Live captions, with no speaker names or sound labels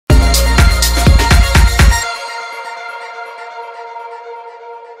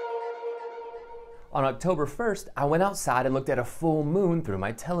on October 1st, I went outside and looked at a full moon through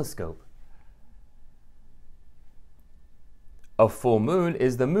my telescope. A full moon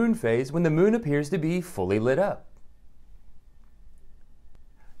is the moon phase when the moon appears to be fully lit up.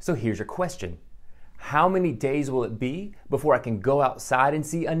 So here's your question. How many days will it be before I can go outside and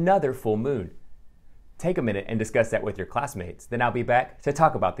see another full moon? Take a minute and discuss that with your classmates. Then I'll be back to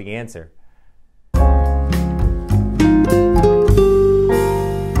talk about the answer.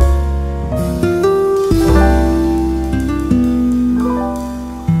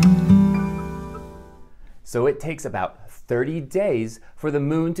 So it takes about 30 days for the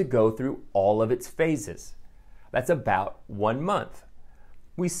moon to go through all of its phases. That's about 1 month.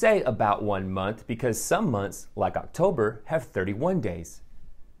 We say about 1 month because some months, like October, have 31 days.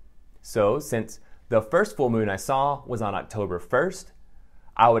 So since the first full moon I saw was on October 1st,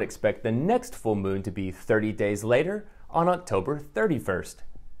 I would expect the next full moon to be 30 days later on October 31st.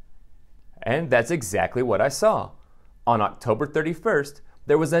 And that's exactly what I saw. On October 31st,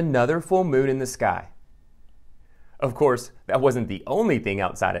 there was another full moon in the sky. Of course, that wasn't the only thing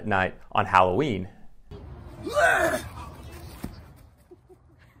outside at night on Halloween.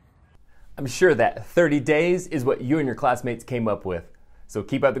 I'm sure that 30 days is what you and your classmates came up with. So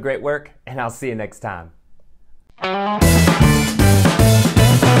keep up the great work, and I'll see you next time.